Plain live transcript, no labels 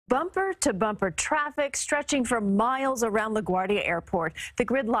Bumper-to-bumper traffic stretching for miles around LaGuardia Airport. The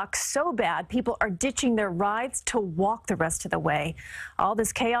gridlock's so bad, people are ditching their rides to walk the rest of the way. All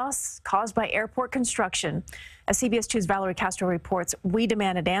this chaos caused by airport construction. As CBS 2's Valerie Castro reports, we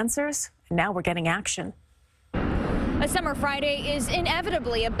demanded answers, and now we're getting action. A summer Friday is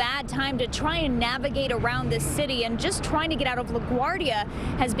inevitably a bad time to try and navigate around this city, and just trying to get out of LaGuardia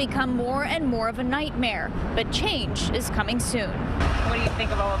has become more and more of a nightmare. But change is coming soon. What do you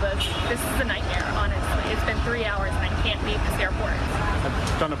think of all of this? This is a nightmare, honestly. It's been 3 hours and I can't leave this airport.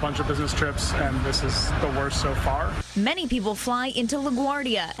 I've done a bunch of business trips and this is the worst so far. Many people fly into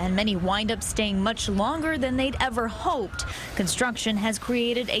LaGuardia and many wind up staying much longer than they'd ever hoped. Construction has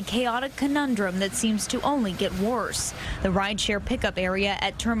created a chaotic conundrum that seems to only get worse. The rideshare pickup area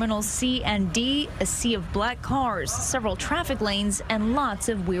at Terminals C and D, a sea of black cars, several traffic lanes, and lots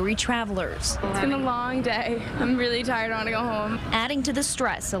of weary travelers. It's been a long day. I'm really tired. I want to go home. Adding to the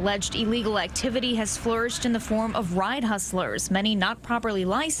stress, alleged illegal activity has flourished in the form of ride hustlers, many not properly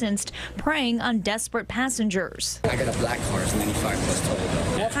licensed, preying on desperate passengers. I got a black car, it's 95 plus total.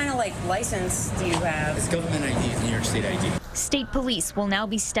 What kind of license do you have? It's government ID, it's New York State ID. State police will now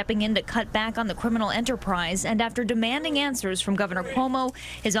be stepping in to cut back on the criminal enterprise, and after demanding answers from Governor Cuomo,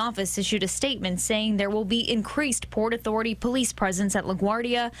 his office issued a statement saying there will be increased Port Authority police presence at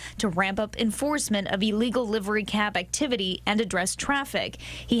LaGuardia to ramp up enforcement of illegal livery cab activity and address traffic.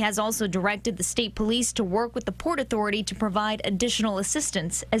 He has also directed the state police to work with the Port Authority to provide additional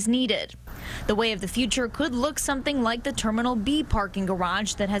assistance as needed. The way of the future could look something like the Terminal B parking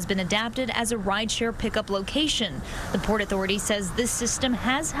garage that has been adapted as a rideshare pickup location. The Port Authority says this system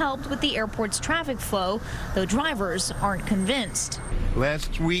has helped with the airport's traffic flow, though drivers aren't convinced.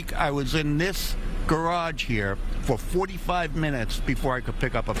 Last week, I was in this garage here for 45 minutes before I could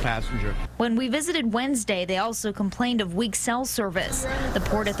pick up a passenger. When we visited Wednesday, they also complained of weak cell service. The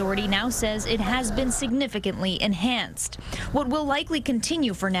Port Authority now says it has been significantly enhanced. What will likely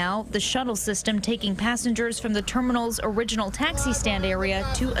continue for now, the shuttle system taking passengers from the terminal's original taxi stand area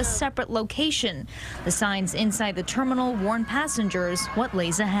to a separate location. The signs inside the terminal warn passengers what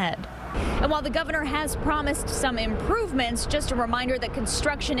lays ahead. And while the governor has promised some improvements, just a reminder that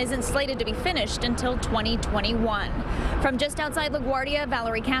construction isn't slated to be finished until 2021. From just outside LaGuardia,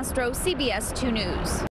 Valerie Castro, CBS 2 News.